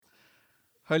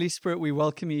Holy Spirit, we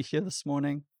welcome you here this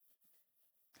morning.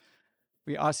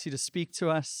 We ask you to speak to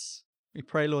us. We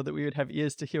pray, Lord, that we would have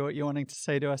ears to hear what you're wanting to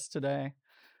say to us today.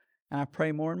 And I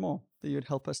pray more and more that you would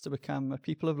help us to become a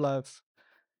people of love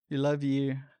who love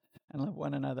you and love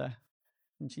one another.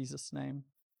 In Jesus' name,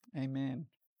 amen.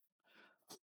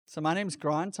 So my name's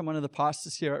Grant. I'm one of the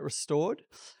pastors here at Restored.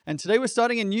 And today we're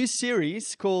starting a new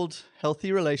series called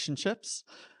Healthy Relationships,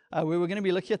 where we're going to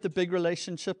be looking at the big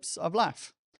relationships of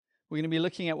life. We're going to be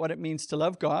looking at what it means to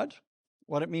love God,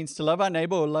 what it means to love our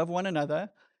neighbor or love one another.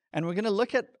 And we're going to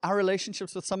look at our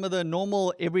relationships with some of the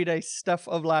normal, everyday stuff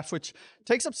of life, which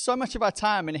takes up so much of our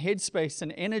time and headspace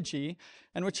and energy,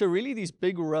 and which are really these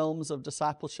big realms of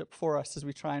discipleship for us as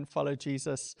we try and follow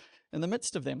Jesus in the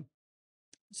midst of them.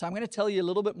 So I'm going to tell you a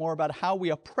little bit more about how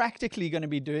we are practically going to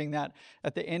be doing that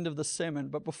at the end of the sermon.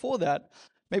 But before that,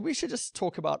 maybe we should just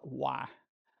talk about why.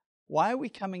 Why are we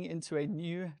coming into a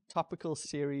new topical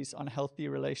series on healthy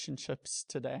relationships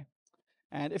today?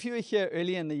 And if you were here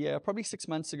early in the year, probably 6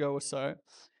 months ago or so,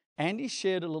 Andy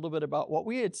shared a little bit about what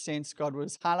we had sensed God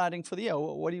was highlighting for the year,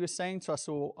 what he was saying to us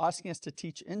or asking us to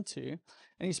teach into.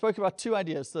 And he spoke about two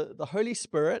ideas, the Holy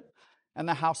Spirit and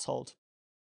the household.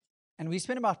 And we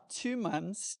spent about 2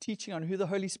 months teaching on who the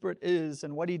Holy Spirit is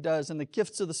and what he does and the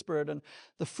gifts of the Spirit and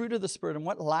the fruit of the Spirit and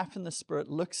what life in the Spirit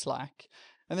looks like.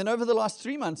 And then over the last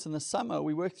 3 months in the summer,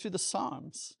 we worked through the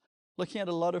Psalms, looking at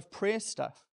a lot of prayer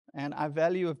stuff and our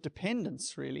value of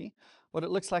dependence, really, what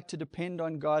it looks like to depend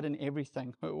on God in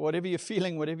everything. Whatever you're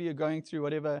feeling, whatever you're going through,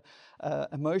 whatever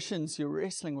emotions you're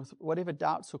wrestling with, whatever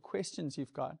doubts or questions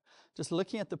you've got, just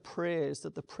looking at the prayers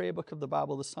that the prayer book of the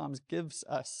Bible, the Psalms, gives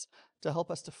us to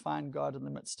help us to find God in the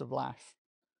midst of life.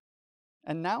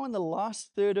 And now in the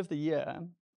last third of the year,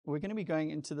 we're going to be going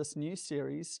into this new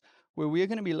series where we're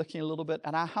going to be looking a little bit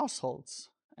at our households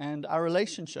and our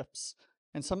relationships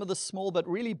and some of the small but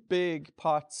really big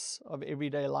parts of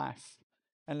everyday life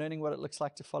and learning what it looks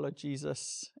like to follow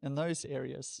Jesus in those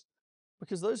areas.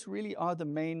 Because those really are the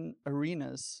main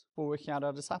arenas for working out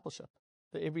our discipleship,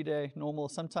 the everyday, normal,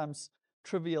 sometimes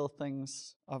trivial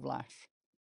things of life.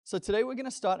 So today we're going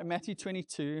to start in Matthew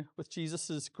 22 with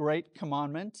Jesus' Great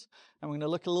Commandment, and we're going to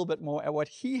look a little bit more at what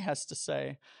he has to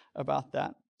say about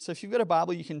that. So if you've got a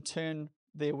Bible, you can turn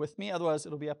there with me. Otherwise,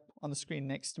 it'll be up on the screen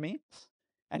next to me.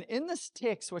 And in this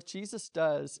text, what Jesus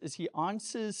does is he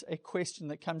answers a question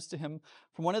that comes to him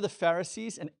from one of the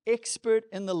Pharisees, an expert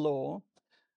in the law,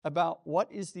 about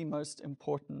what is the most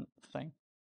important thing.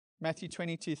 Matthew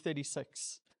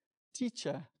 22:36.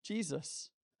 Teacher, Jesus,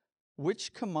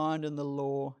 which command in the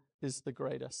law is the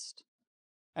greatest?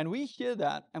 And we hear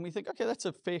that and we think, okay, that's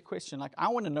a fair question. Like, I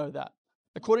want to know that.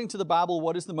 According to the Bible,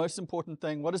 what is the most important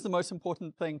thing? What is the most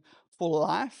important thing for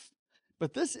life?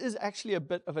 But this is actually a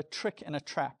bit of a trick and a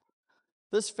trap.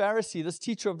 This Pharisee, this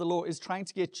teacher of the law, is trying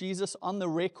to get Jesus on the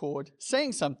record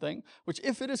saying something which,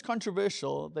 if it is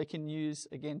controversial, they can use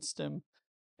against him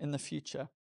in the future.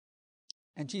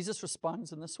 And Jesus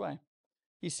responds in this way.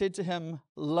 He said to him,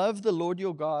 love the Lord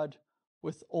your God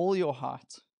with all your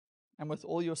heart and with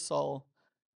all your soul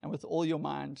and with all your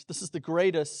mind. This is the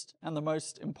greatest and the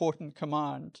most important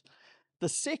command. The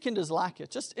second is like it.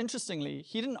 Just interestingly,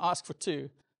 he didn't ask for two.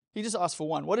 He just asked for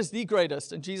one. What is the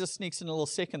greatest? And Jesus sneaks in a little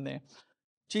second there.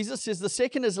 Jesus says the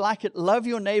second is like it. Love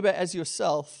your neighbor as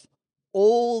yourself.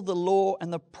 All the law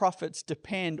and the prophets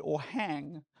depend or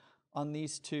hang on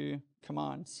these two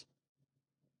commands.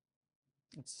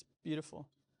 It's beautiful.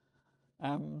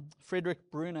 Frederick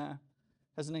Bruner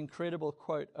has an incredible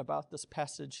quote about this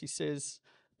passage. He says,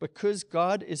 because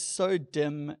God is so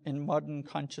dim in modern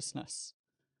consciousness.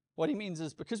 What he means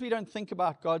is because we don't think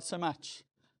about God so much,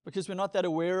 because we're not that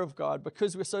aware of God,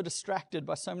 because we're so distracted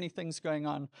by so many things going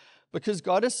on, because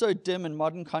God is so dim in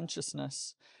modern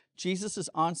consciousness, Jesus'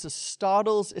 answer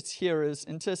startles its hearers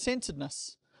into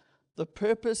centeredness. The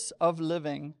purpose of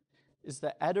living is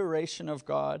the adoration of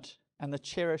God and the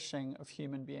cherishing of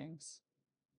human beings.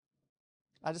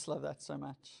 I just love that so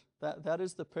much. That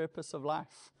is the purpose of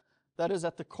life. That is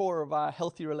at the core of our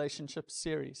Healthy Relationships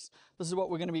series. This is what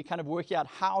we're going to be kind of working out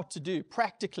how to do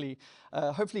practically,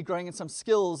 hopefully growing in some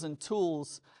skills and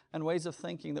tools and ways of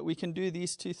thinking that we can do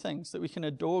these two things, that we can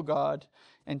adore God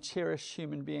and cherish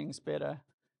human beings better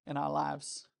in our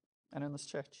lives and in this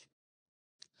church.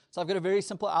 So I've got a very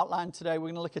simple outline today. We're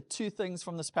going to look at two things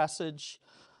from this passage.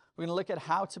 We're going to look at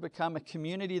how to become a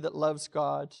community that loves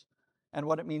God and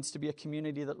what it means to be a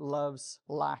community that loves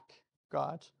like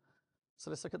God. So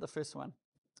let's look at the first one,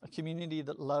 a community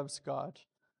that loves God.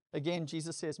 Again,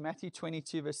 Jesus says, Matthew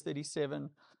 22, verse 37,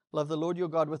 love the Lord your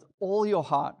God with all your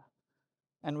heart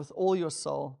and with all your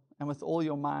soul and with all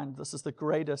your mind. This is the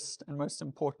greatest and most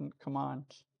important command.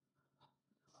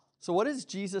 So what does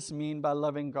Jesus mean by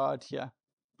loving God here?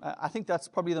 I think that's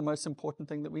probably the most important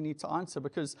thing that we need to answer,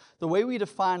 because the way we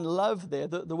define love there,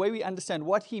 the way we understand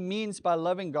what he means by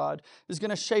loving God is going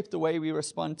to shape the way we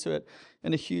respond to it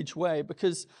in a huge way,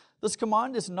 because this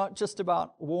command is not just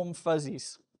about warm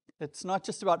fuzzies. It's not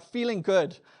just about feeling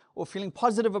good or feeling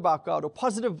positive about God or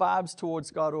positive vibes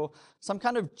towards God or some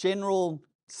kind of general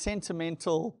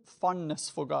sentimental fondness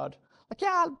for God. Like,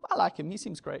 yeah, I like him. He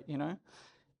seems great, you know.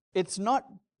 It's not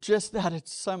just that,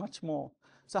 it's so much more.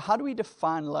 So how do we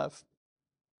define love?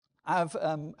 I've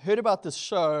heard about this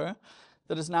show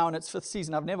that is now in its 5th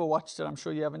season. I've never watched it. I'm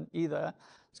sure you haven't either.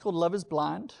 It's called Love is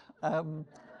Blind.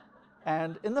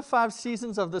 And in the 5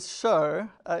 seasons of this show,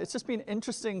 it's just been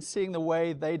interesting seeing the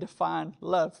way they define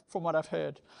love, from what I've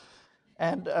heard.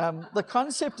 And the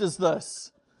concept is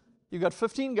this. You've got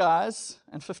 15 guys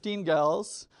and 15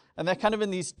 girls, and they're kind of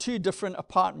in these 2 different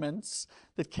apartments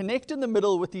that connect in the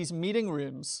middle with these meeting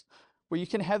rooms where you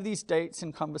can have these dates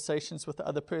and conversations with the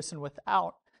other person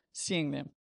without seeing them.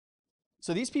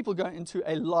 So these people go into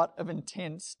a lot of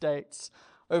intense dates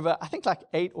over, I think, like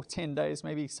 8 or 10 days.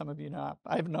 Maybe some of you know.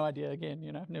 I have no idea, again,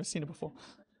 I've never seen it before.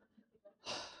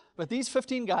 But these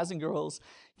 15 guys and girls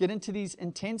get into these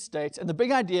intense dates, and the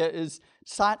big idea is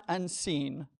sight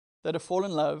unseen, that to fall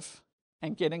in love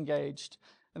and get engaged,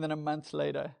 and then a month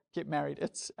later get married.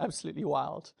 It's absolutely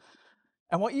wild.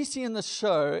 And what you see in this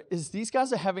show is these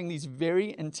guys are having these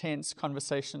very intense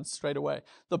conversations straight away.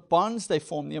 The bonds they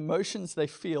form, the emotions they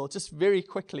feel, just very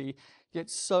quickly get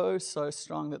so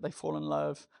strong that they fall in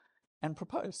love and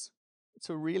propose. It's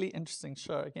a really interesting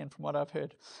show, again, from what I've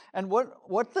heard. And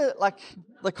what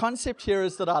the concept here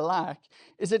is that I like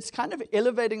is it's kind of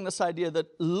elevating this idea that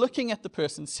looking at the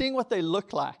person, seeing what they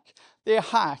look like, their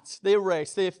height, their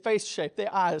race, their face shape,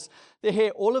 their eyes, their hair,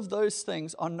 all of those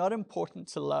things are not important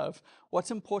to love.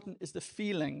 What's important is the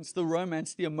feelings, the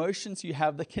romance, the emotions you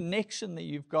have, the connection that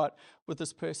you've got with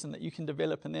this person that you can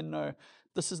develop and then know,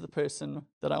 this is the person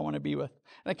that I want to be with.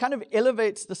 And it kind of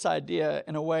elevates this idea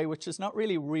in a way which is not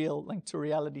really real, linked to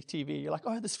reality TV. You're like,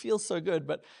 oh, this feels so good.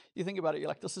 But you think about it, you're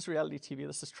like, this is reality TV,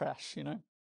 this is trash,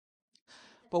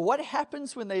 But what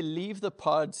happens when they leave the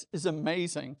pods is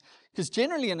amazing. Because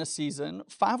generally in a season,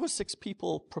 5 or 6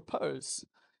 people propose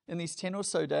in these 10 or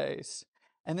so days.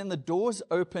 And then the doors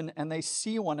open and they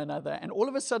see one another. And all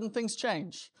of a sudden things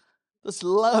change. This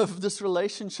love, this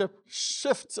relationship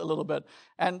shifts a little bit.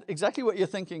 And exactly what you're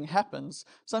thinking happens.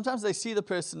 Sometimes they see the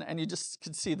person and you just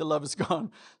can see the love is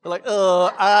gone. They're like,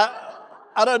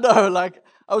 I don't know, like,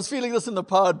 I was feeling this in the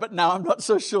pod, but now I'm not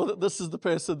so sure that this is the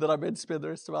person that I'm meant to spend the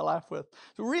rest of my life with.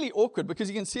 It's really awkward because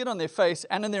you can see it on their face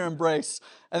and in their embrace,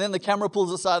 and then the camera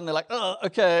pulls aside and they're like, oh,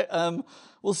 okay,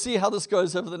 we'll see how this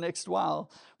goes over the next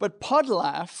while. But pod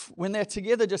life, when they're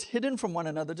together, just hidden from one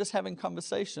another, just having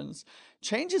conversations,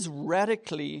 changes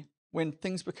radically when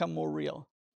things become more real.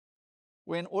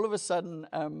 When all of a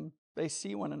sudden they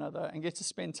see one another and get to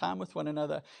spend time with one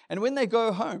another. And when they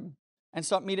go home, and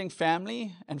start meeting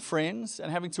family and friends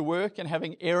and having to work and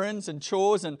having errands and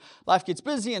chores and life gets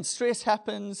busy and stress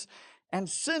happens and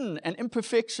sin and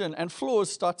imperfection and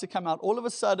flaws start to come out. All of a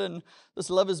sudden, this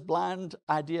love is blind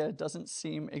idea doesn't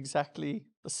seem exactly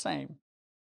the same.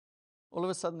 All of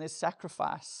a sudden, there's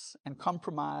sacrifice and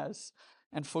compromise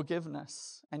and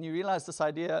forgiveness. And you realize this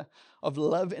idea of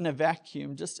love in a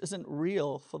vacuum just isn't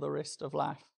real for the rest of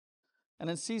life. And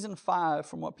in season 5,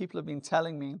 from what people have been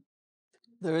telling me,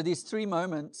 there are these 3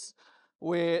 moments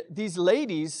where these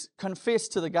ladies confess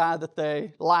to the guy that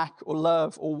they like or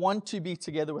love or want to be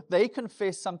together with. They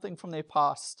confess something from their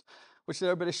past, which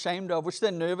they're a bit ashamed of, which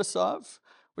they're nervous of,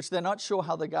 which they're not sure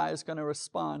how the guy is going to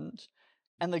respond.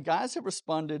 And the guys have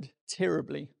responded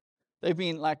terribly. They've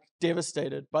been like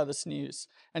devastated by this news.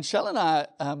 And Shell and I,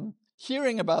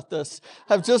 hearing about this,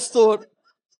 have just thought,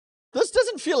 this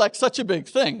doesn't feel like such a big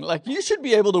thing. Like, you should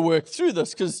be able to work through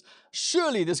this because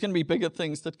surely there's going to be bigger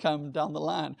things that come down the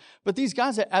line. But these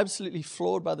guys are absolutely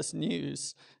floored by this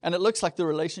news. And it looks like the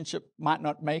relationship might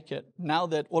not make it. Now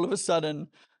that all of a sudden,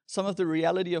 some of the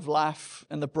reality of life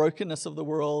and the brokenness of the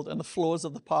world and the flaws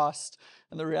of the past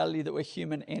and the reality that we're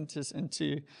human enters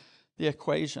into the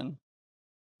equation.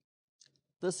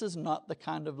 This is not the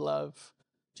kind of love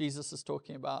Jesus is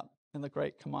talking about in the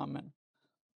Great Commandment.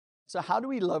 So how do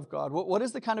we love God? What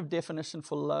is the kind of definition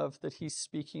for love that he's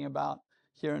speaking about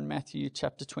here in Matthew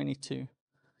chapter 22?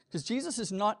 Because Jesus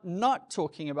is not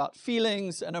talking about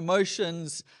feelings and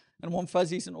emotions and warm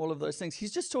fuzzies and all of those things.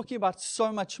 He's just talking about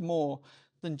so much more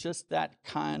than just that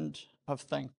kind of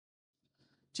thing.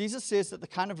 Jesus says that the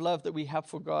kind of love that we have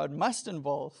for God must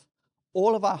involve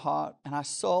all of our heart and our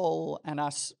soul and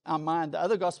our mind. The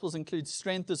other Gospels include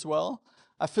strength as well.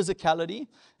 our physicality.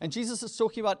 And Jesus is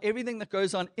talking about everything that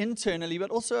goes on internally,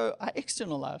 but also our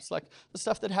external lives, like the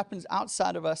stuff that happens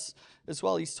outside of us as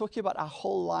well. He's talking about our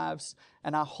whole lives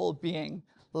and our whole being,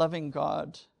 loving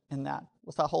God in that,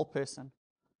 with our whole person.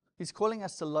 He's calling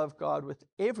us to love God with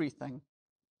everything,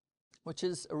 which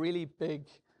is a really big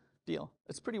deal.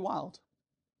 It's pretty wild.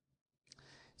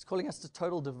 He's calling us to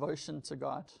total devotion to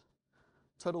God,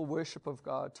 total worship of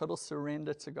God, total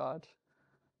surrender to God,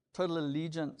 total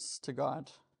allegiance to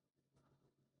God.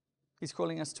 He's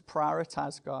calling us to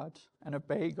prioritize God and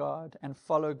obey God and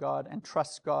follow God and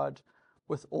trust God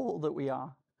with all that we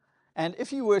are. And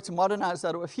if you were to modernize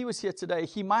that, or if he was here today,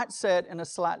 he might say it in a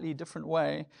slightly different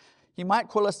way. He might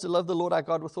call us to love the Lord our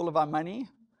God with all of our money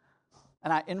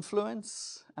and our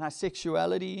influence and our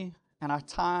sexuality and our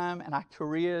time and our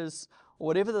careers, or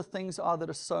whatever the things are that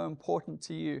are so important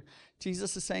to you.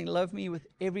 Jesus is saying, love me with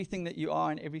everything that you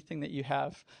are and everything that you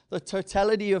have. The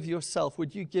totality of yourself,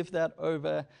 would you give that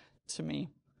over to me?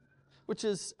 Which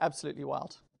is absolutely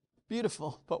wild.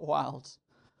 Beautiful, but wild.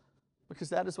 Because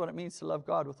that is what it means to love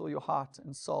God with all your heart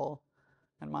and soul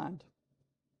and mind.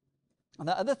 And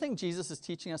the other thing Jesus is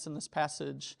teaching us in this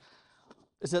passage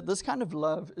is that this kind of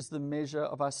love is the measure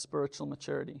of our spiritual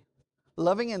maturity.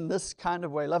 Loving in this kind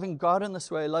of way, loving God in this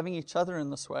way, loving each other in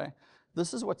this way,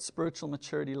 this is what spiritual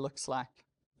maturity looks like.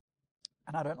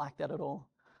 And I don't like that at all.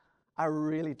 I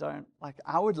really don't.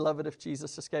 I would love it if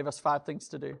Jesus just gave us 5 things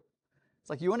to do. It's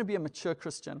like, you want to be a mature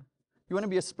Christian. You want to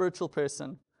be a spiritual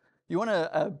person. You want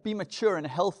to be mature and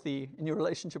healthy in your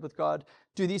relationship with God.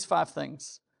 Do these 5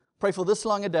 things. Pray for this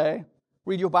long a day.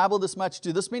 Read your Bible this much.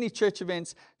 Do this many church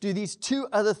events. Do these 2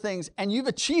 other things. And you've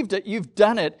achieved it. You've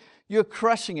done it. You're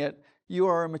crushing it. You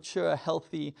are a mature,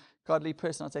 healthy, godly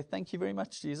person. I'd say, thank you very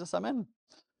much, Jesus. I'm in.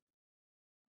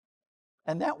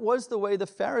 And that was the way the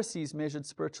Pharisees measured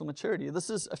spiritual maturity. A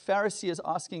Pharisee is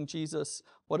asking Jesus,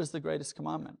 what is the greatest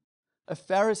commandment? A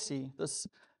Pharisee, this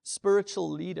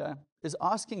spiritual leader, is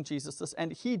asking Jesus this,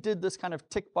 and he did this kind of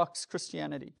tick box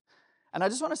Christianity. And I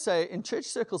just want to say, in church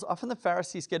circles, often the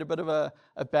Pharisees get a bit of a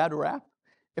bad rap.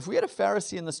 If we had a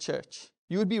Pharisee in this church,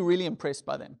 you would be really impressed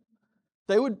by them.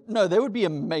 They would be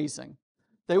amazing.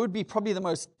 They would be probably the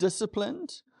most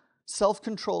disciplined,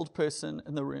 self-controlled person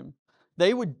in the room.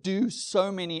 They would do so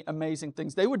many amazing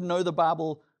things. They would know the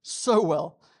Bible so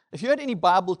well. If you had any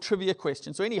Bible trivia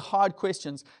questions or any hard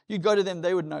questions, you'd go to them,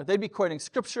 they would know. They'd be quoting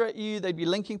scripture at you. They'd be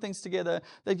linking things together.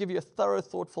 They'd give you a thorough,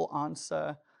 thoughtful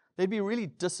answer. They'd be really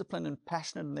disciplined and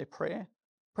passionate in their prayer,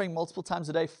 praying multiple times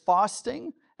a day,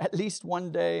 fasting at least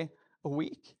 1 day a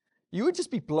week. You would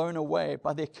just be blown away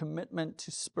by their commitment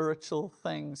to spiritual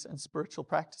things and spiritual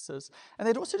practices. And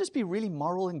they'd also just be really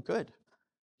moral and good.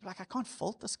 You're like, I can't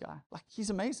fault this guy. He's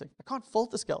amazing. I can't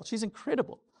fault this girl. She's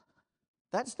incredible.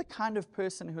 That's the kind of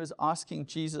person who is asking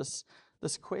Jesus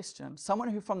this question. Someone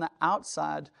who from the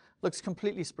outside looks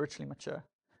completely spiritually mature.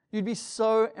 You'd be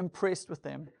so impressed with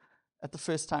them at the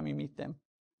first time you meet them.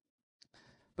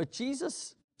 But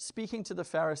Jesus, speaking to the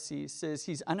Pharisees, says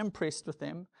he's unimpressed with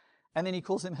them, and then he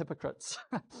calls them hypocrites.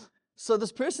 So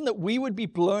this person that we would be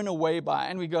blown away by,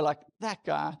 and we go like, that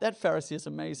guy, that Pharisee is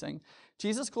amazing.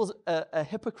 Jesus calls a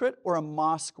hypocrite or a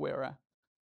mask wearer.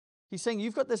 He's saying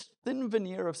you've got this thin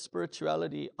veneer of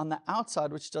spirituality on the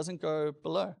outside which doesn't go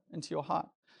below into your heart.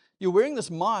 You're wearing this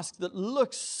mask that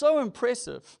looks so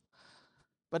impressive,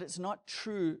 but it's not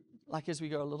true, as we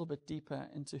go a little bit deeper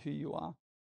into who you are.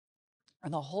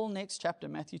 And the whole next chapter,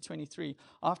 Matthew 23,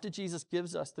 after Jesus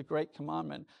gives us the Great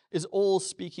Commandment, is all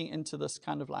speaking into this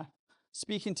kind of life,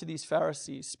 speaking to these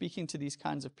Pharisees, speaking to these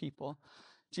kinds of people.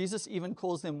 Jesus even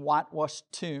calls them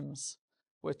whitewashed tombs,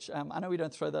 which I know we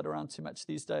don't throw that around too much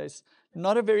these days.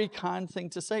 Not a very kind thing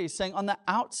to say. He's saying on the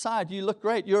outside, you look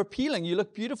great, you're appealing, you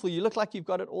look beautiful, you look like you've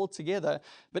got it all together,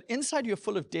 but inside you're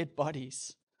full of dead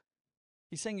bodies.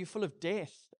 He's saying you're full of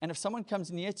death, and if someone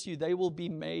comes near to you, they will be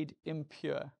made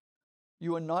impure.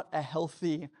 You are not a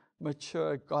healthy,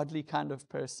 mature, godly kind of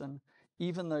person,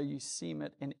 even though you seem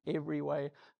it in every way,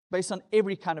 based on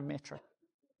every kind of metric.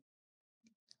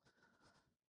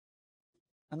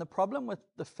 And the problem with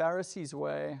the Pharisees'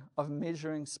 way of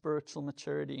measuring spiritual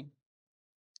maturity,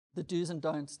 the do's and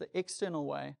don'ts, the external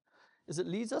way, is it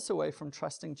leads us away from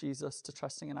trusting Jesus to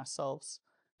trusting in ourselves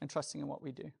and trusting in what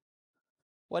we do.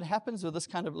 What happens with this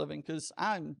kind of living, because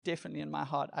I'm definitely in my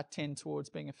heart, I tend towards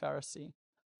being a Pharisee,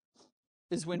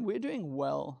 is when we're doing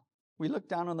well, we look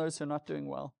down on those who are not doing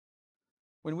well.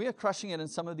 When we are crushing it in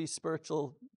some of these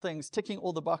spiritual things, ticking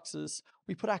all the boxes.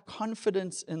 We put our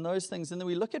confidence in those things. And then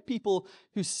we look at people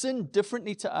who sin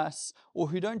differently to us, or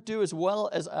who don't do as well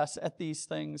as us at these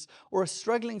things, or are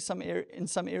struggling in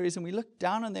some areas, and we look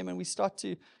down on them and we start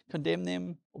to condemn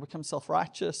them, or become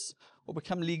self-righteous, or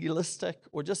become legalistic,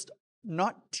 or just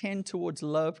not tend towards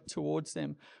love towards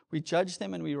them. We judge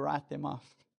them and we write them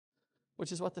off,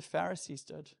 which is what the Pharisees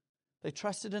did. They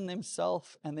trusted in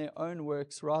themselves and their own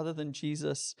works rather than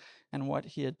Jesus and what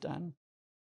he had done.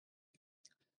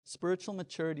 Spiritual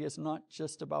maturity is not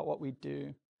just about what we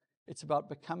do. It's about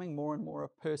becoming more and more a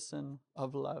person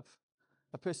of love,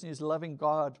 a person who's loving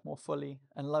God more fully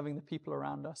and loving the people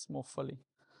around us more fully.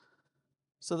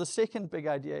 So the second big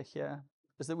idea here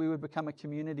is that we would become a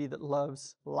community that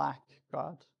loves like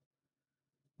God.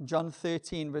 In John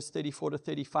 13, verse 34 to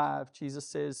 35, Jesus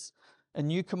says, "A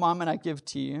new commandment I give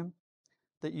to you,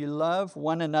 that you love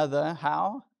one another."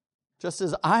 How? Just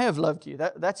as I have loved you.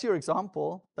 That's your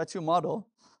example. That's your model.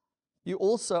 You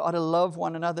also are to love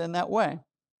one another in that way.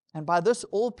 And by this,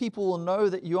 all people will know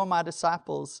that you are my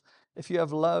disciples if you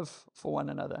have love for one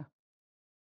another.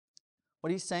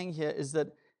 What he's saying here is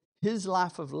that his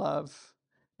life of love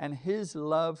and his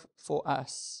love for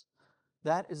us,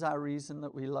 that is our reason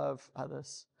that we love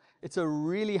others. It's a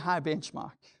really high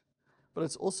benchmark, but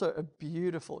it's also a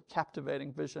beautiful,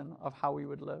 captivating vision of how we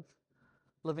would live,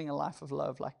 living a life of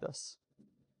love like this.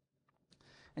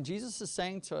 And Jesus is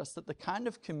saying to us that the kind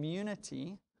of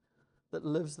community that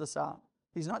lives this out,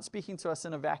 he's not speaking to us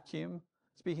in a vacuum,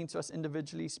 speaking to us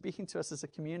individually, speaking to us as a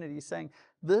community. He's saying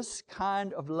this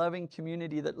kind of loving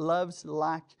community that loves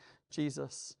like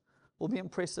Jesus will be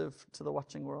impressive to the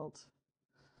watching world.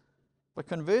 But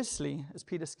conversely, as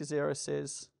Peter Scazzero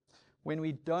says, when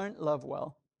we don't love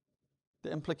well,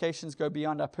 the implications go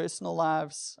beyond our personal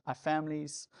lives, our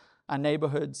families, our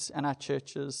neighborhoods, and our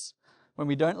churches. When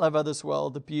we don't love others well,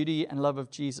 the beauty and love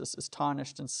of Jesus is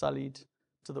tarnished and sullied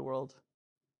to the world.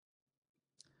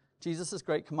 Jesus'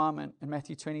 great commandment in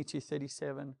Matthew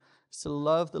 22:37 is to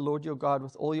love the Lord your God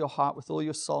with all your heart, with all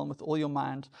your soul, and with all your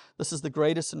mind. This is the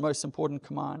greatest and most important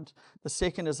command. The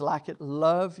second is like it: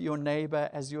 love your neighbor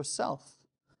as yourself.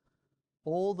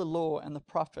 All the law and the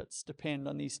prophets depend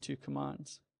on these two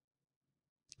commands.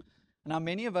 Now,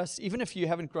 many of us, even if you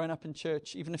haven't grown up in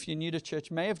church, even if you're new to church,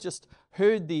 may have just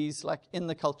heard these like in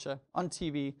the culture, on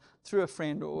TV, through a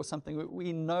friend or something.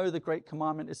 We know the great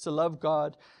commandment is to love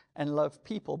God and love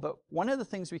people. But one of the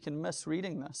things we can miss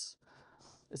reading this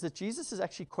is that Jesus is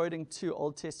actually quoting two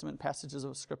Old Testament passages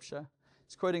of Scripture.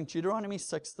 He's quoting Deuteronomy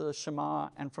 6, the Shema,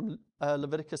 and from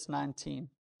Leviticus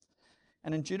 19.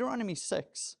 And in Deuteronomy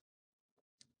 6,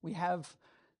 we have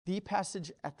the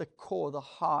passage at the core, the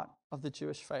heart of the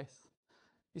Jewish faith.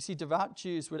 You see, devout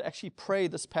Jews would actually pray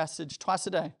this passage twice a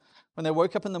day, when they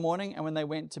woke up in the morning and when they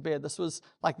went to bed. This was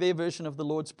like their version of the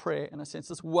Lord's Prayer, in a sense,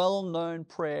 this well-known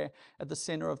prayer at the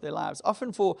center of their lives.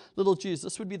 Often for little Jews,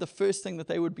 this would be the first thing that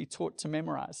they would be taught to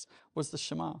memorize, was the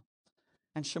Shema.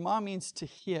 And Shema means to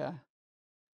hear.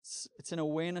 It's an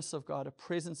awareness of God, a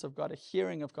presence of God, a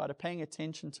hearing of God, a paying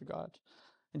attention to God.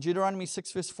 And Deuteronomy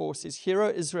 6 verse 4 says, "Hear, O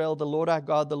Israel, the Lord our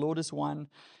God, the Lord is one.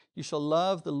 You shall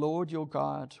love the Lord your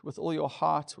God with all your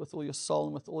heart, with all your soul,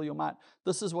 and with all your might."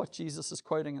 This is what Jesus is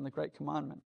quoting in the Great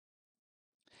Commandment.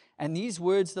 "And these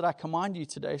words that I command you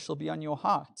today shall be on your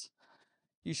heart.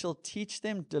 You shall teach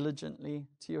them diligently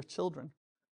to your children."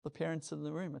 The parents in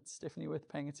the room, it's definitely worth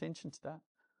paying attention to that.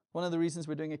 One of the reasons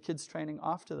we're doing a kids training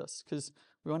after this, because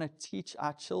we want to teach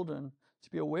our children to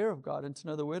be aware of God and to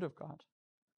know the Word of God.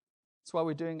 That's why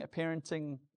we're doing a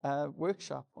parenting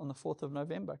workshop on the 4th of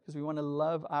November, because we want to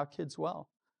love our kids well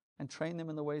and train them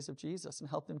in the ways of Jesus and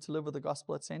help them to live with the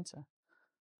gospel at center.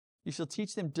 "You shall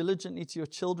teach them diligently to your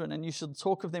children, and you shall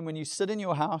talk of them when you sit in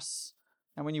your house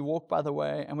and when you walk by the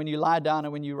way, and when you lie down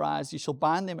and when you rise. You shall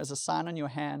bind them as a sign on your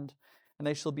hand, and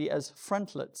they shall be as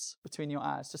frontlets between your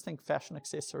eyes." Just think fashion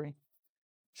accessory. "You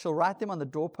shall write them on the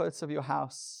doorposts of your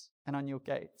house and on your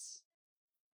gates."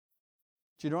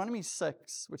 Deuteronomy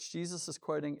 6, which Jesus is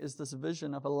quoting, is this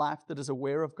vision of a life that is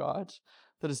aware of God,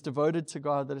 that is devoted to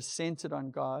God, that is centered on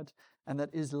God, and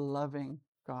that is loving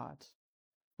God.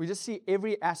 We just see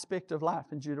every aspect of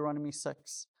life in Deuteronomy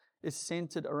 6 is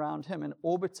centered around Him and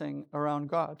orbiting around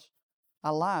God.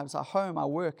 Our lives, our home, our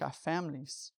work, our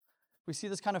families. We see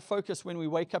this kind of focus when we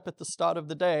wake up at the start of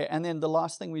the day, and then the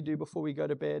last thing we do before we go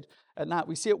to bed at night.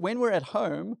 We see it when we're at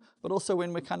home, but also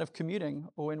when we're kind of commuting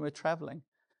or when we're traveling.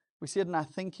 We see it in our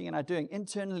thinking and our doing,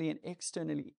 internally and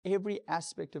externally. Every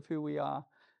aspect of who we are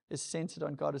is centered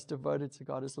on God, is devoted to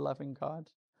God, is loving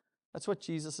God. That's what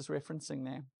Jesus is referencing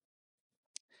there.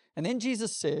 And then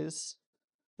Jesus says,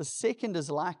 the second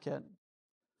is like it.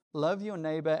 Love your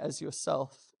neighbor as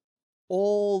yourself.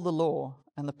 All the law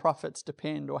and the prophets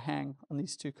depend or hang on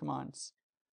these two commands.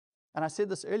 And I said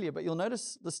this earlier, but you'll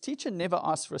notice this teacher never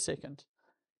asked for a second.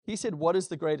 He said, what is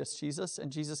the greatest, Jesus?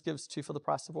 And Jesus gives two for the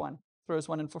price of one, throws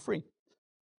one in for free.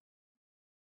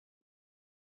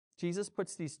 Jesus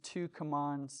puts these two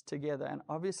commands together, and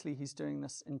obviously he's doing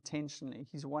this intentionally.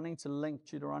 He's wanting to link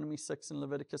Deuteronomy 6 and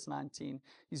Leviticus 19.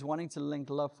 He's wanting to link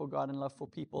love for God and love for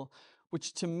people,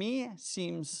 which to me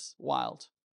seems wild.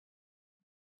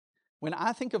 When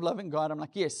I think of loving God, I'm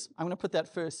like, yes, I'm going to put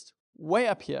that first, way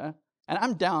up here, and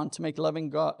I'm down to make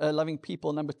loving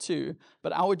people number 2,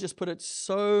 but I would just put it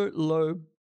so low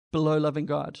below loving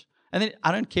God. And then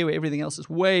I don't care where everything else is,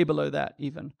 way below that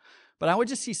even. But I would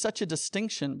just see such a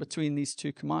distinction between these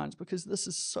two commands because this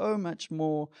is so much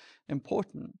more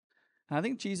important. And I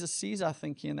think Jesus sees our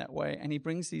thinking in that way, and he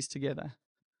brings these together.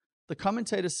 The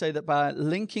commentators say that by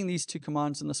linking these two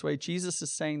commands in this way, Jesus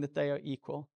is saying that they are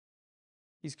equal.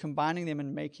 He's combining them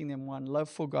and making them one, love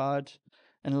for God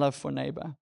and love for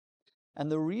neighbor.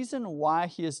 And the reason why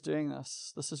he is doing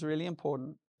this is really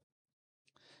important,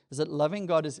 is that loving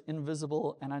God is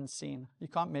invisible and unseen. You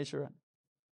can't measure it.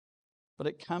 But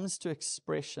it comes to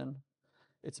expression.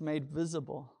 It's made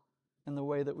visible in the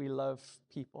way that we love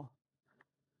people.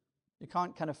 You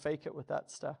can't kind of fake it with that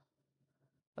stuff.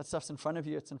 That stuff's in front of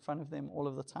you. It's in front of them all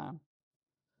of the time.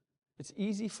 It's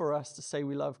easy for us to say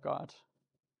we love God.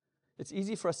 It's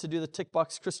easy for us to do the tick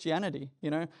box Christianity,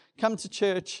 come to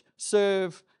church,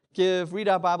 serve, give, read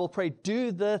our Bible, pray,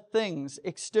 do the things.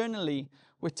 Externally,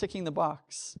 we're ticking the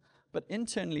box. But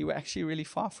internally, we're actually really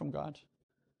far from God.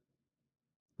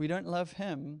 We don't love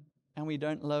him, and we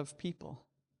don't love people.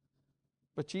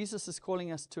 But Jesus is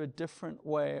calling us to a different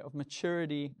way of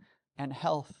maturity and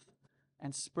health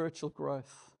and spiritual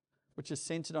growth, which is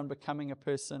centered on becoming a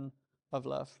person of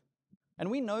love. And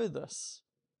we know this.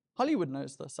 Hollywood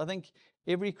knows this. I think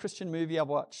every Christian movie I've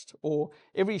watched or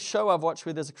every show I've watched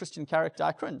where there's a Christian character,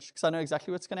 I cringe because I know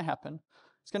exactly what's going to happen.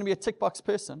 It's going to be a tick box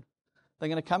person. They're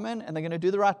going to come in and they're going to do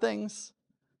the right things.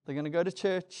 They're going to go to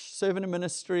church, serve in a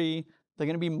ministry. They're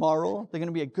going to be moral. They're going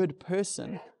to be a good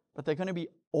person, but they're going to be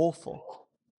awful.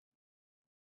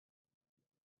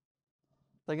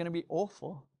 They're going to be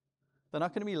awful. They're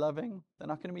not going to be loving. They're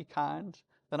not going to be kind.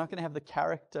 They're not going to have the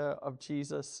character of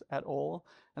Jesus at all.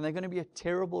 And they're going to be a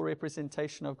terrible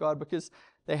representation of God because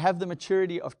they have the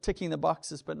maturity of ticking the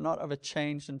boxes, but not of a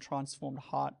changed and transformed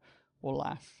heart or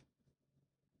life.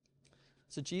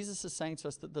 So Jesus is saying to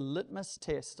us that the litmus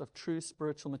test of true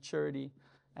spiritual maturity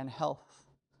and health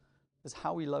is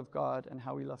how we love God and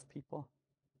how we love people.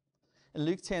 In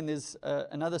Luke 10, there's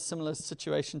another similar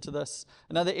situation to this.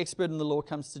 Another expert in the law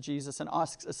comes to Jesus and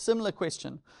asks a similar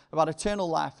question about eternal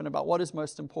life and about what is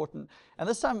most important. And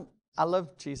this time, I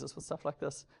love Jesus with stuff like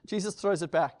this. Jesus throws it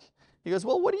back. He goes,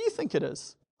 well, what do you think it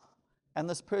is? And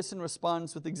this person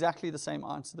responds with exactly the same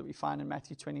answer that we find in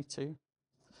Matthew 22.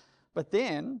 But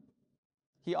then,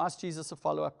 he asks Jesus a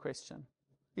follow-up question.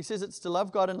 He says it's to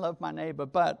love God and love my neighbor.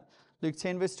 But Luke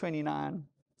 10, verse 29,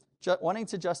 wanting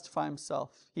to justify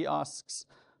himself, he asks,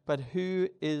 but who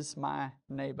is my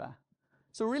neighbor?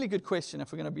 It's a really good question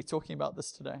if we're going to be talking about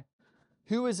this today.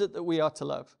 Who is it that we are to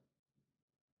love?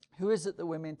 Who is it that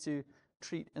we're meant to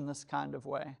treat in this kind of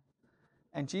way?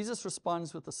 And Jesus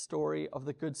responds with the story of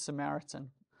the Good Samaritan.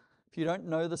 If you don't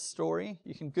know the story,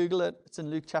 you can Google it. It's in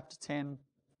Luke chapter 10.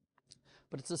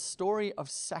 But it's a story of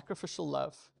sacrificial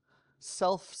love,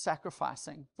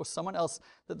 self-sacrificing for someone else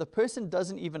that the person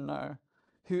doesn't even know,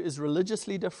 who is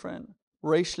religiously different,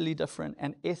 racially different,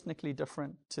 and ethnically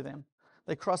different to them.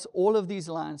 They cross all of these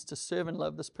lines to serve and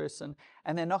love this person,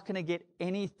 and they're not going to get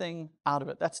anything out of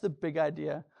it. That's the big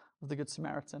idea of the Good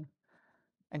Samaritan.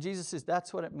 And Jesus says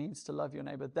that's what it means to love your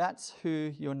neighbor. That's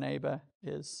who your neighbor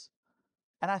is.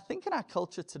 And I think in our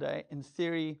culture today, in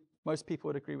theory, most people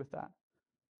would agree with that.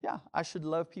 Yeah, I should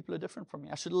love people who are different from me.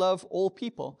 I should love all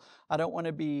people. I don't want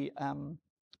to be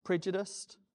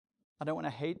prejudiced. I don't want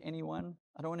to hate anyone.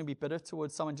 I don't want to be bitter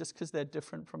towards someone just because they're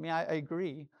different from me. I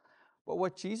agree. But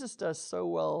what Jesus does so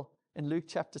well in Luke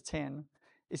chapter 10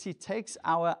 is he takes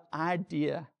our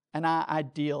idea and our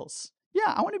ideals.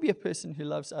 Yeah, I want to be a person who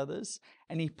loves others.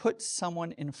 And he puts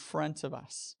someone in front of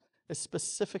us, a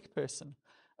specific person,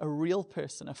 a real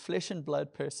person, a flesh and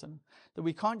blood person, that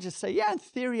we can't just say, yeah, in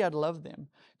theory, I'd love them.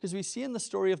 Because we see in the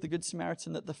story of the Good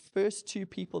Samaritan that the first two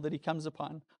people that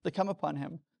come upon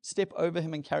him, step over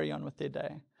him and carry on with their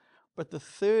day. But the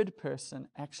third person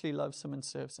actually loves him and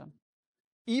serves him,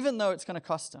 even though it's going to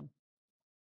cost him.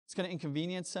 It's going to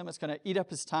inconvenience him. It's going to eat up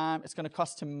his time. It's going to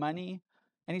cost him money.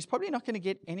 And he's probably not going to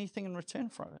get anything in return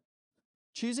from it.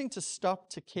 Choosing to stop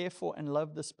to care for and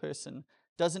love this person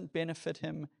doesn't benefit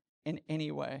him in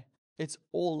any way. It's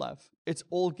all love. It's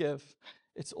all give.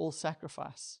 It's all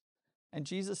sacrifice. And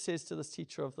Jesus says to this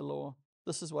teacher of the law,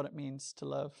 this is what it means to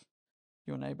love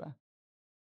your neighbor.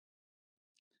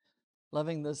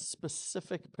 Loving this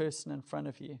specific person in front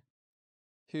of you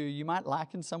who you might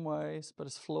like in some ways, but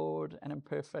is flawed and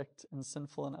imperfect and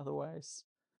sinful in other ways.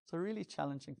 It's a really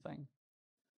challenging thing.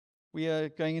 We are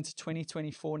going into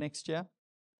 2024 next year.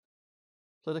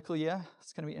 Political year.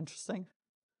 It's going to be interesting.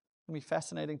 It's going to be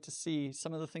fascinating to see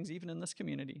some of the things, even in this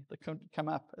community, that come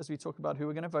up as we talk about who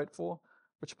we're going to vote for,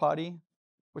 which party,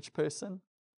 which person.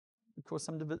 It cause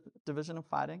some division and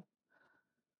fighting.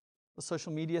 The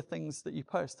social media things that you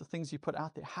post, the things you put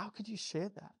out there. How could you share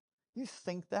that? You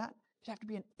think that? You'd have to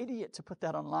be an idiot to put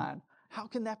that online. How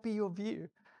can that be your view?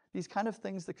 These kind of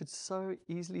things that could so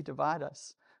easily divide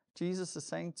us. Jesus is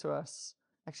saying to us,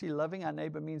 actually loving our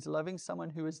neighbor means loving someone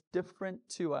who is different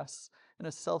to us in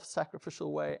a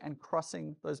self-sacrificial way and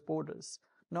crossing those borders,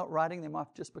 not writing them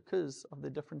off just because of their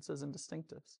differences and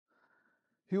distinctives.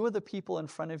 Who are the people in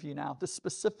front of you now? The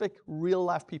specific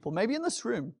real-life people, maybe in this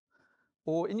room,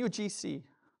 or in your GC,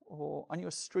 or on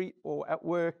your street, or at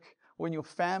work, or in your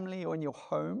family, or in your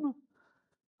home,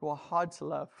 who are hard to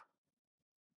love,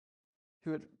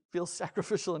 who it feels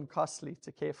sacrificial and costly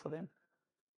to care for them.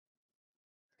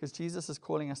 Because Jesus is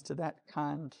calling us to that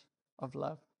kind of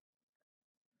love.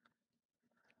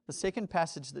 The second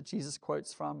passage that Jesus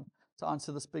quotes from to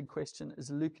answer this big question is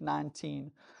Luke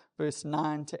 19, verse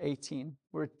 9 to 18,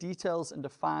 where it details and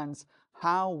defines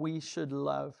how we should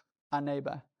love our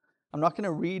neighbor. I'm not going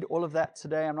to read all of that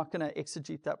today. I'm not going to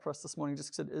exegete that for us this morning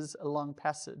just because it is a long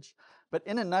passage. But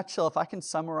in a nutshell, if I can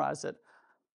summarize it,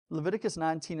 Leviticus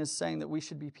 19 is saying that we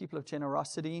should be people of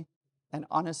generosity and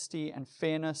honesty and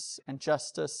fairness and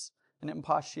justice and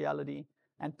impartiality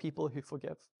and people who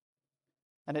forgive.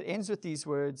 And it ends with these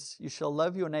words, you shall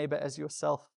love your neighbor as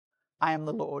yourself. I am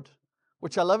the Lord,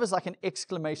 which I love is like an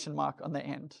exclamation mark on the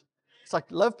end. It's like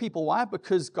love people. Why?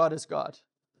 Because God is God.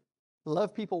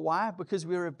 Love people. Why? Because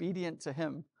we're obedient to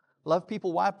him. Love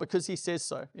people. Why? Because he says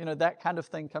so. That kind of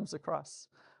thing comes across.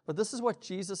 But this is what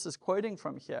Jesus is quoting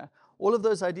from here. All of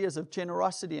those ideas of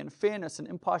generosity and fairness and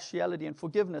impartiality and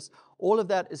forgiveness, all of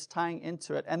that is tying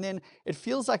into it. And then it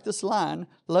feels like this line,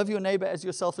 love your neighbor as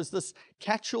yourself, is this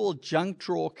catch-all junk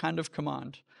drawer kind of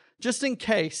command. Just in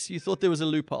case you thought there was a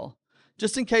loophole.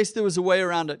 Just in case there was a way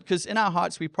around it. Because in our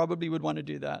hearts, we probably would want to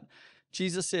do that.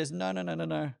 Jesus says,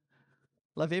 no.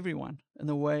 Love everyone in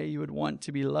the way you would want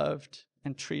to be loved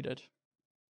and treated.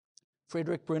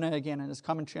 Frederick Bruner, again, in his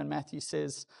commentary on Matthew,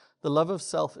 says, the love of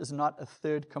self is not a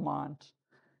third command.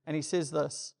 And he says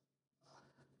this,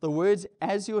 the words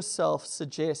as yourself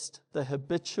suggest the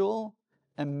habitual,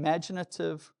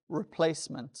 imaginative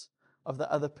replacement of the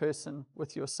other person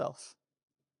with yourself.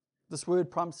 This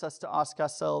word prompts us to ask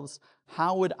ourselves,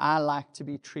 how would I like to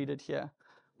be treated here?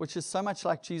 Which is so much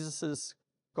like Jesus'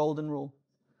 golden rule.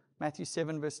 Matthew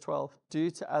 7, verse 12,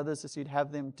 do to others as you'd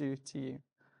have them do to you.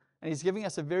 And he's giving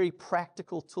us a very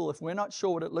practical tool. If we're not sure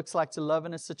what it looks like to love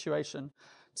in a situation,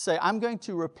 say, I'm going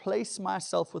to replace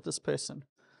myself with this person.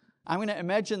 I'm going to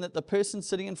imagine that the person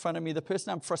sitting in front of me, the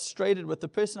person I'm frustrated with, the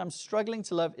person I'm struggling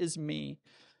to love is me.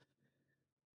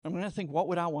 I'm going to think, what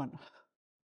would I want?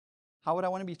 How would I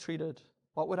want to be treated?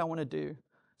 What would I want to do?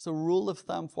 It's a rule of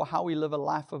thumb for how we live a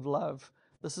life of love.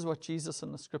 This is what Jesus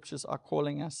and the scriptures are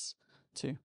calling us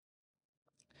to.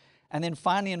 And then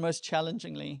finally and most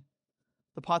challengingly,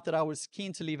 the part that I was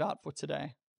keen to leave out for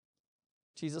today,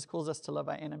 Jesus calls us to love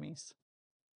our enemies.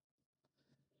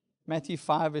 Matthew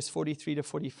 5, verse 43 to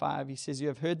 45, he says, you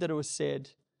have heard that it was said,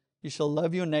 you shall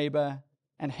love your neighbor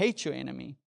and hate your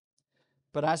enemy.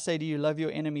 But I say to you, love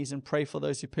your enemies and pray for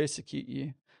those who persecute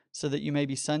you, so that you may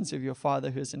be sons of your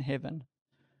Father who is in heaven.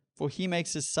 For he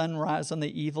makes his sun rise on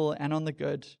the evil and on the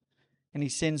good, and he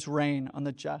sends rain on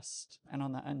the just and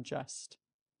on the unjust.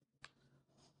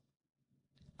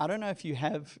 I don't know if you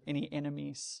have any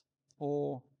enemies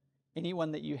or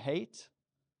anyone that you hate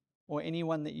or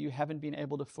anyone that you haven't been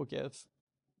able to forgive.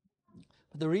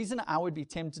 But the reason I would be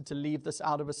tempted to leave this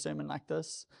out of a sermon like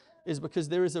this is because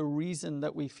there is a reason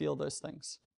that we feel those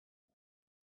things.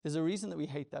 There's a reason that we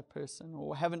hate that person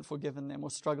or haven't forgiven them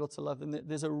or struggle to love them.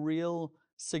 There's a real,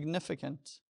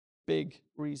 significant, big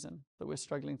reason that we're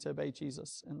struggling to obey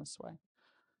Jesus in this way.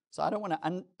 So I don't want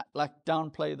to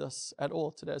downplay this at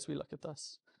all today as we look at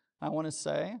this. I want to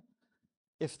say,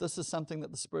 if this is something that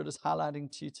the Spirit is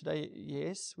highlighting to you today,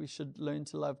 yes, we should learn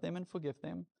to love them and forgive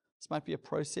them. This might be a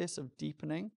process of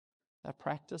deepening that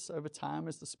practice over time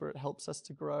as the Spirit helps us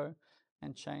to grow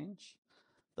and change.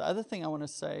 The other thing I want to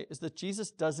say is that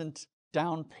Jesus doesn't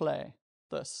downplay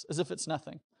this as if it's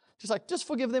nothing. Just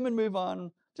forgive them and move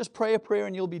on. Just pray a prayer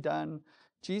and you'll be done.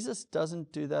 Jesus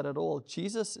doesn't do that at all.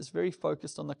 Jesus is very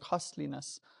focused on the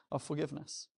costliness of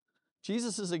forgiveness.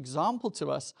 Jesus' example to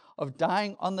us of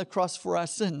dying on the cross for our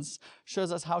sins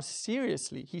shows us how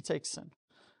seriously he takes sin,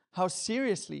 how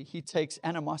seriously he takes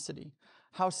animosity,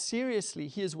 how seriously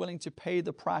he is willing to pay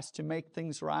the price to make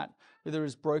things right where there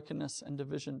is brokenness and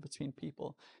division between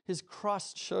people. His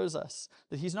cross shows us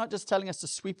that he's not just telling us to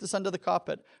sweep this under the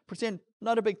carpet, pretend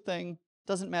not a big thing,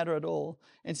 doesn't matter at all.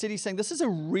 Instead, he's saying this is a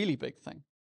really big thing.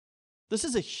 This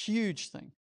is a huge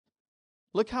thing.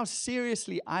 Look how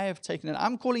seriously I have taken it.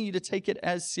 I'm calling you to take it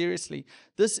as seriously.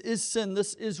 This is sin.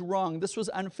 This is wrong. This was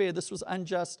unfair. This was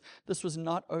unjust. This was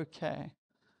not okay.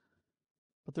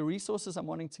 But the resources I'm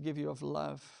wanting to give you of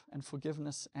love and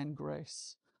forgiveness and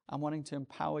grace, I'm wanting to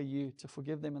empower you to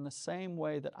forgive them in the same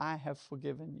way that I have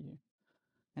forgiven you,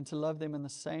 and to love them in the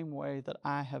same way that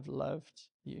I have loved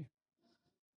you.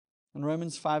 In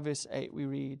Romans 5 verse 8 we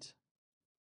read,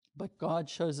 "But God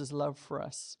shows his love for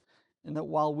us, in that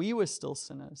while we were still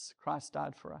sinners, Christ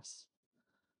died for us."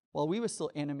 While we were still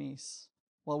enemies,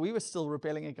 while we were still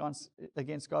rebelling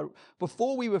against God,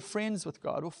 before we were friends with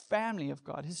God or family of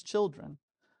God, his children,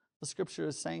 the scripture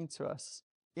is saying to us,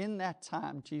 in that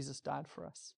time, Jesus died for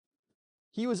us.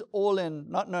 He was all in,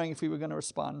 not knowing if we were going to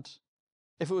respond,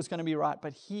 if it was going to be right,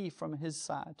 but he, from his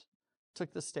side,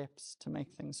 took the steps to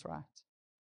make things right.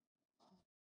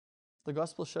 The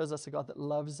gospel shows us a God that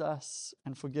loves us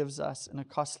and forgives us in a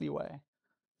costly way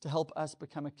to help us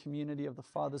become a community of the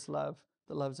Father's love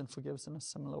that loves and forgives in a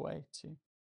similar way too.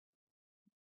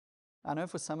 I know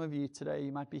for some of you today,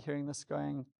 you might be hearing this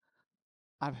going,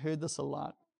 I've heard this a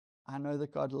lot. I know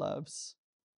that God loves,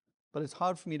 but it's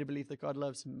hard for me to believe that God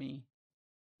loves me,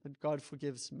 that God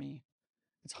forgives me.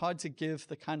 It's hard to give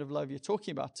the kind of love you're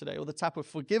talking about today, or the type of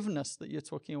forgiveness that you're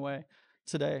talking away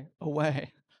today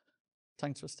away.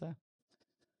 Tongue twister.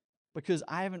 Because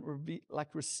I haven't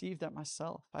received that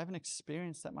myself. I haven't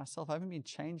experienced that myself. I haven't been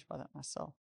changed by that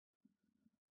myself.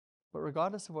 But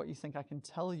regardless of what you think, I can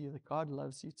tell you that God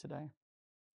loves you today.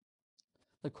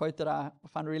 The quote that I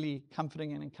find really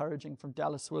comforting and encouraging from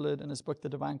Dallas Willard in his book, The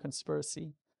Divine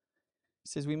Conspiracy. He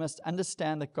says, "We must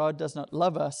understand that God does not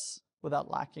love us without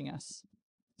liking us,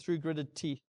 through gritted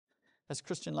teeth, as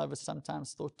Christian love is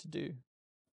sometimes thought to do.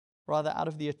 Rather, out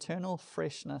of the eternal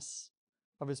freshness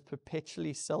of his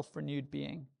perpetually self-renewed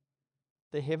being,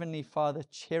 the Heavenly Father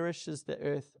cherishes the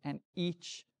earth and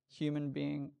each human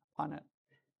being on it,"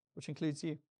 which includes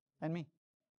you and me.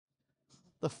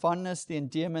 The fondness, the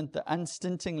endearment, the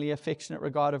unstintingly affectionate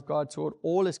regard of God toward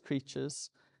all his creatures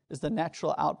is the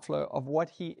natural outflow of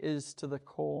what he is to the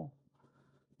core,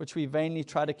 which we vainly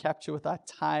try to capture with our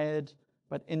tired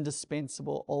but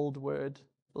indispensable old word,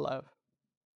 love.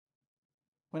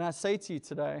 When I say to you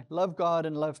today, love God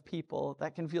and love people,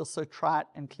 that can feel so trite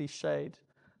and cliched.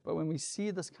 But when we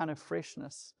see this kind of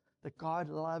freshness, that God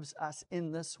loves us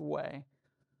in this way,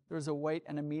 there is a weight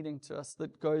and a meaning to us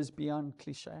that goes beyond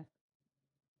cliche.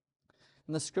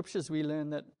 In the scriptures, we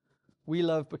learn that we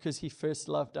love because he first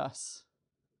loved us.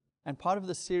 And part of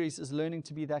the series is learning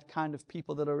to be that kind of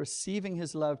people that are receiving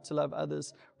his love to love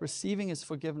others, receiving his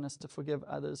forgiveness to forgive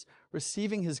others,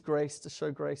 receiving his grace to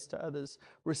show grace to others,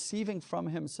 receiving from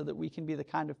him so that we can be the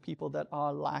kind of people that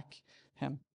are like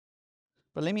him.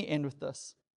 But let me end with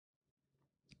this.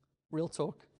 Real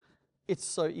talk. It's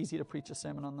so easy to preach a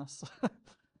sermon on this.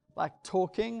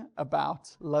 Talking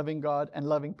about loving God and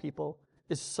loving people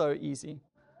is so easy.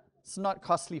 It's not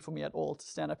costly for me at all to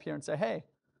stand up here and say, hey,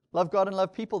 love God and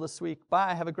love people this week.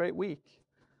 Bye, have a great week.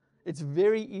 It's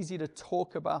very easy to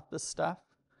talk about this stuff,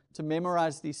 to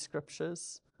memorize these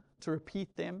scriptures, to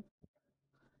repeat them.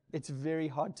 It's very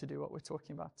hard to do what we're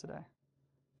talking about today.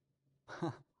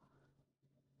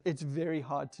 It's very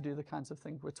hard to do the kinds of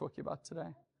things we're talking about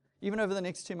today. Even over the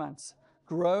next 2 months,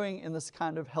 growing in this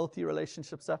kind of healthy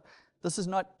relationship stuff, this is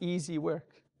not easy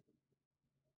work.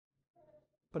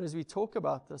 But as we talk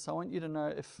about this, I want you to know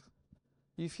if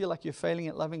you feel like you're failing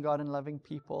at loving God and loving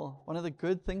people, one of the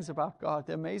good things about God,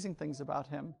 the amazing things about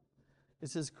him,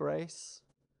 is his grace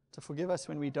to forgive us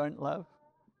when we don't love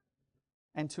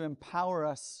and to empower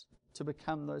us to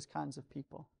become those kinds of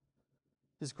people.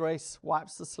 His grace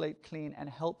wipes the slate clean and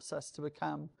helps us to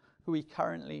become who we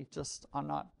currently just are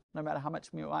not, no matter how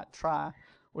much we might try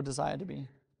or desire to be.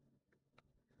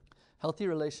 Healthy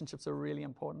relationships are really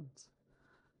important.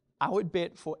 I would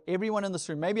bet for everyone in this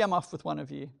room, maybe I'm off with one of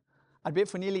you, I'd bet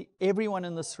for nearly everyone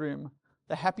in this room,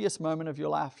 the happiest moment of your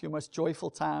life, your most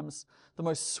joyful times, the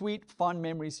most sweet, fond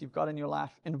memories you've got in your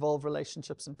life involve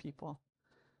relationships and people.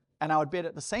 And I would bet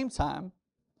at the same time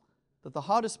that the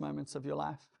hardest moments of your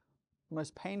life the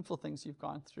most painful things you've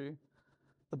gone through,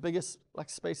 the biggest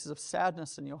spaces of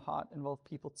sadness in your heart involve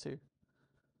people too.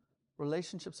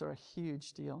 Relationships are a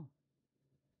huge deal.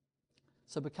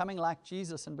 So becoming like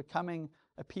Jesus and becoming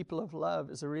a people of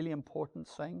love is a really important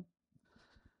thing.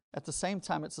 At the same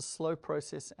time, it's a slow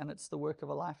process and it's the work of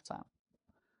a lifetime.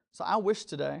 So I wish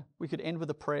today we could end with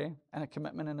a prayer and a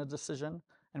commitment and a decision,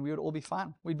 and we would all be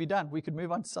fine. We'd be done. We could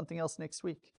move on to something else next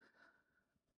week.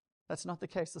 That's not the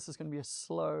case. This is going to be a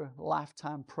slow,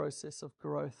 lifetime process of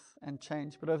growth and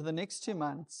change. But over the next 2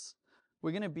 months,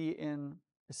 we're going to be in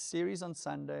a series on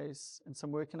Sundays and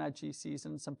some work in our GCs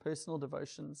and some personal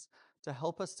devotions to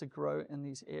help us to grow in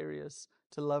these areas,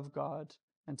 to love God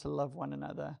and to love one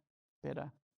another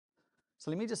better.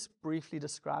 So let me just briefly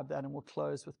describe that, and we'll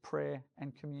close with prayer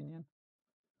and communion.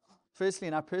 Firstly,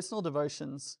 in our personal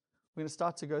devotions, we're going to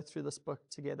start to go through this book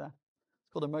together.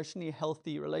 It's called Emotionally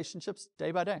Healthy Relationships,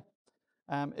 day by day.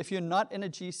 If you're not in a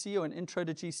GC or an intro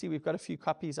to GC, we've got a few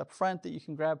copies up front that you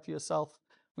can grab for yourself.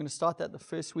 We're going to start that the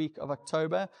first week of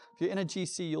October. If you're in a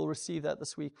GC, you'll receive that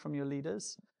this week from your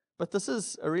leaders. But this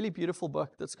is a really beautiful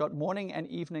book that's got morning and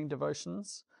evening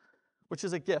devotions, which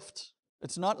is a gift.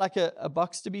 It's not like a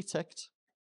box to be ticked.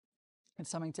 It's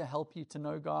something to help you to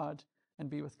know God and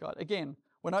be with God. Again,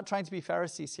 we're not trying to be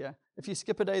Pharisees here. If you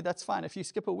skip a day, that's fine. If you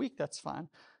skip a week, that's fine.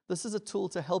 This is a tool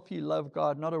to help you love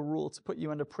God, not a rule to put you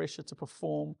under pressure to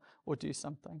perform or do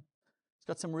something. It's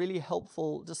got some really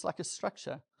helpful, just like a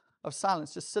structure of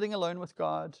silence, just sitting alone with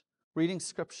God, reading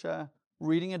scripture,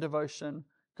 reading a devotion,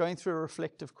 going through a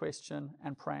reflective question,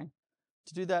 and praying.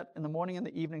 To do that in the morning and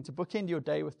the evening, to bookend your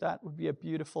day with that, would be a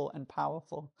beautiful and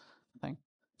powerful thing.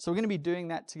 So we're going to be doing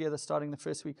that together starting the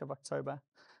first week of October.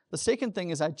 The second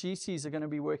thing is our GCs are going to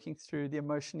be working through the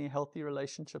Emotionally Healthy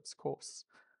Relationships course.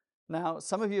 Now,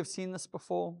 some of you have seen this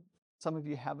before, some of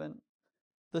you haven't.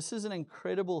 This is an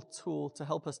incredible tool to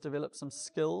help us develop some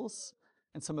skills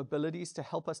and some abilities to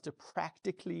help us to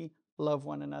practically love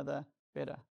one another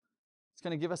better. It's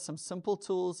going to give us some simple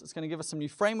tools. It's going to give us some new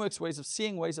frameworks, ways of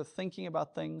seeing, ways of thinking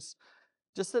about things,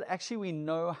 just that actually we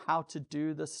know how to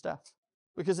do this stuff.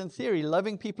 Because in theory,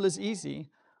 loving people is easy,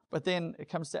 but then it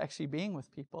comes to actually being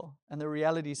with people and the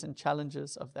realities and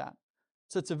challenges of that.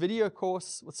 So it's a video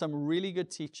course with some really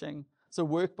good teaching. It's a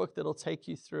workbook that'll take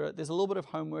you through it. There's a little bit of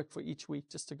homework for each week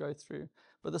just to go through,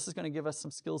 but this is going to give us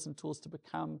some skills and tools to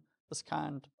become this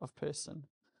kind of person.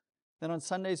 Then on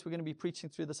Sundays, we're going to be preaching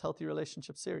through this healthy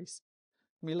relationship series.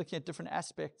 We're looking at different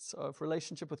aspects of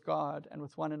relationship with God and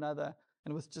with one another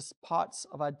and with just parts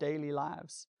of our daily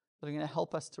lives that are going to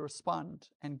help us to respond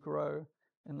and grow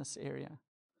in this area.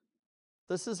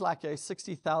 This is like a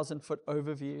 60,000-foot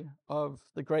overview of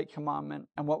the Great Commandment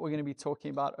and what we're going to be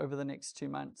talking about over the next 2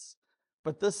 months.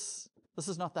 But this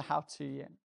is not the how-to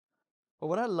yet. But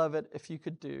what I'd love it if you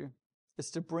could do is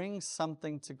to bring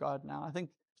something to God now. I think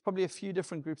there's probably a few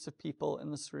different groups of people in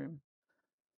this room.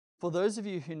 For those of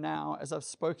you who now, as I've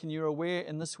spoken, you're aware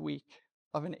in this week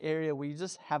of an area where you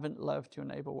just haven't loved your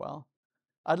neighbor well,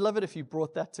 I'd love it if you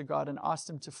brought that to God and asked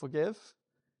him to forgive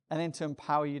and then to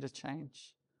empower you to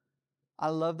change. I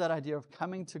love that idea of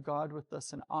coming to God with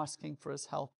this and asking for his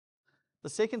help. The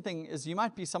second thing is you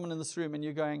might be someone in this room and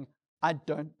you're going, I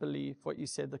don't believe what you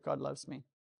said that God loves me.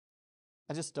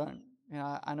 I just don't.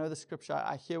 I know the scripture.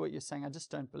 I hear what you're saying. I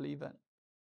just don't believe it.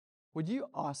 Would you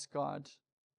ask God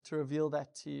to reveal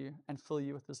that to you and fill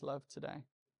you with his love today?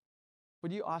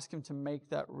 Would you ask him to make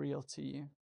that real to you?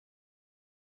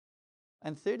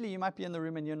 And thirdly, you might be in the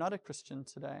room and you're not a Christian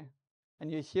today.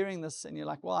 And you're hearing this and you're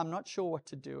like, well, I'm not sure what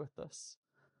to do with this.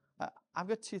 I've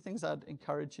got 2 things I'd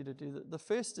encourage you to do. The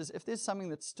first is, if there's something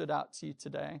that stood out to you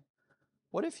today,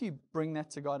 what if you bring that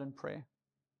to God in prayer?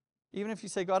 Even if you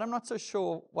say, God, I'm not so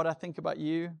sure what I think about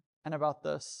you and about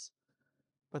this,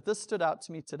 but this stood out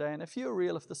to me today. And if you're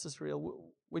real, if this is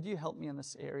real, would you help me in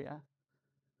this area?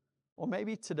 Or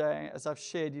maybe today, as I've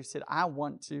shared, you've said, I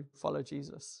want to follow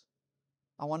Jesus.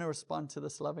 I want to respond to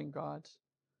this loving God.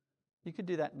 You could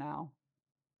do that now.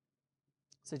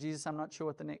 So Jesus, I'm not sure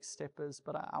what the next step is,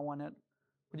 but I want it.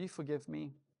 Would you forgive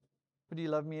me? Would you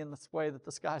love me in this way that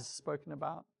this guy's spoken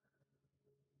about?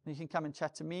 And you can come and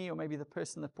chat to me or maybe the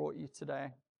person that brought you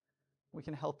today. We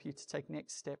can help you to take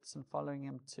next steps in following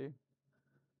him too.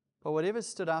 But whatever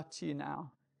stood out to you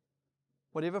now,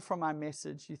 whatever from my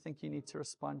message you think you need to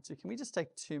respond to, can we just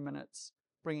take 2 minutes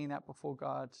bringing that before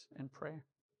God in prayer?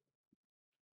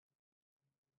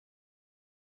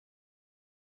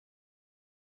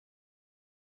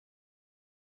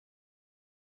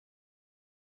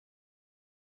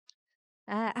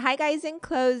 Hi, guys. In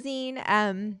closing,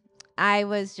 I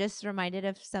was just reminded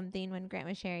of something when Grant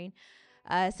was sharing,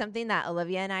 something that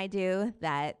Olivia and I do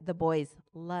that the boys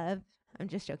love. I'm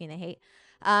just joking. I hate.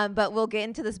 But we'll get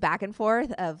into this back and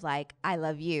forth of like, I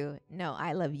love you. No,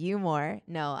 I love you more.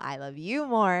 No, I love you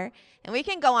more. And we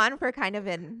can go on for kind of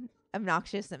an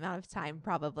obnoxious amount of time,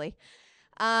 probably.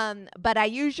 But I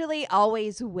usually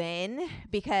always win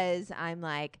because I'm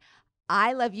like,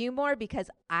 I love you more because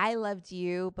I loved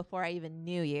you before I even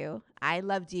knew you. I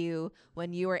loved you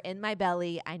when you were in my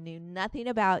belly. I knew nothing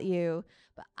about you,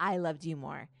 but I loved you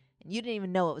more. And you didn't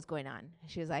even know what was going on.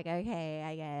 She was like, okay,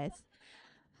 I guess.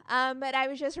 But I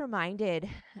was just reminded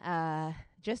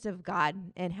just of God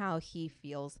and how he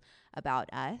feels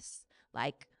about us.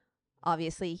 Like,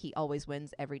 obviously, he always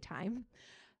wins every time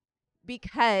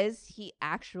because he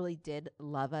actually did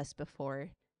love us before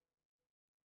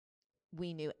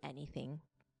we knew anything.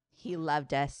 He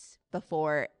loved us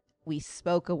before we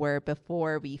spoke a word,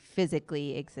 before we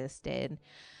physically existed.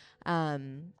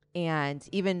 And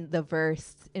even the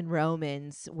verse in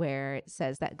Romans where it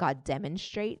says that God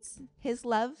demonstrates his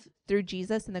love through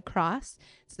Jesus and the cross,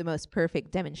 it's the most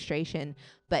perfect demonstration,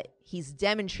 but he's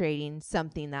demonstrating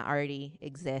something that already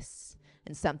exists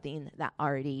and something that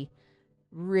already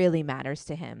really matters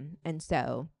to him. And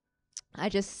so I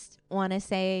just want to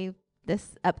say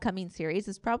this upcoming series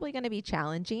is probably going to be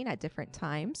challenging at different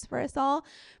times for us all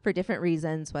for different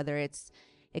reasons, whether it's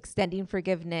extending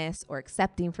forgiveness or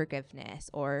accepting forgiveness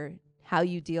or how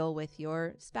you deal with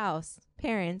your spouse,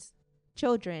 parents,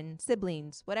 children,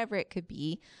 siblings, whatever it could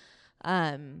be.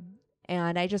 And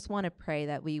I just want to pray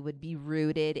that we would be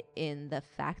rooted in the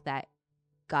fact that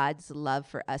God's love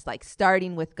for us, like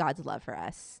starting with God's love for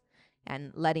us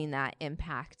and letting that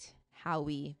impact how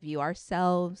we view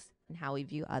ourselves and how we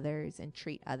view others and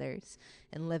treat others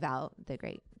and live out the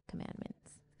Great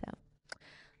Commandments. So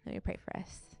let me pray for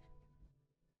us.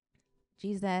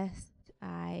 Jesus,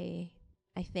 I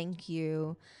thank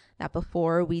you that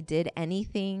before we did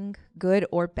anything good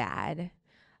or bad,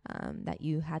 that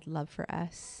you had love for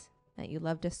us, that you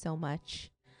loved us so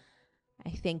much. I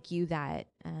thank you that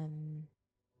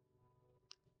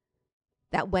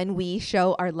that when we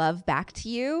show our love back to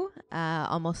you,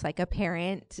 almost like a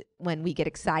parent, when we get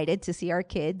excited to see our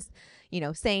kids,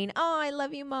 saying, "Oh, I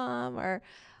love you, Mom,"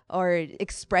 or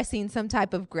expressing some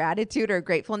type of gratitude or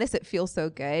gratefulness, it feels so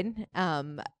good.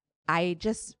 I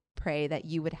just pray that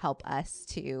you would help us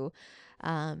to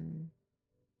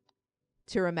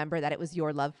remember that it was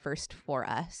your love first for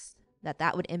us,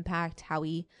 that would impact how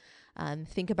we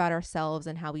think about ourselves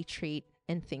and how we treat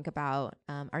and think about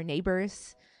our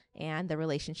neighbors and the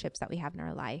relationships that we have in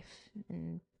our life,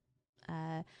 and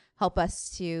help us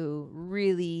to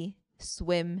really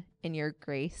swim in your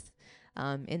grace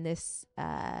in this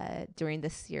during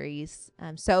this series,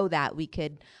 so that we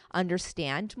could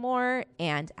understand more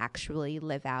and actually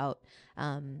live out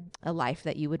a life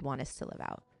that you would want us to live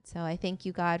out. So I thank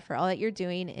you, God, for all that you're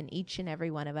doing in each and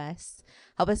every one of us.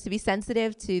 Help us to be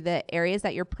sensitive to the areas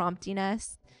that you're prompting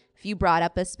us. If you brought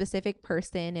up a specific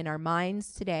person in our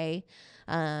minds today,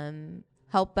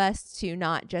 help us to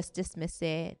not just dismiss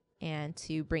it and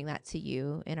to bring that to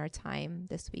you in our time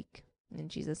this week. In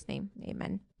Jesus' name,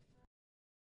 amen.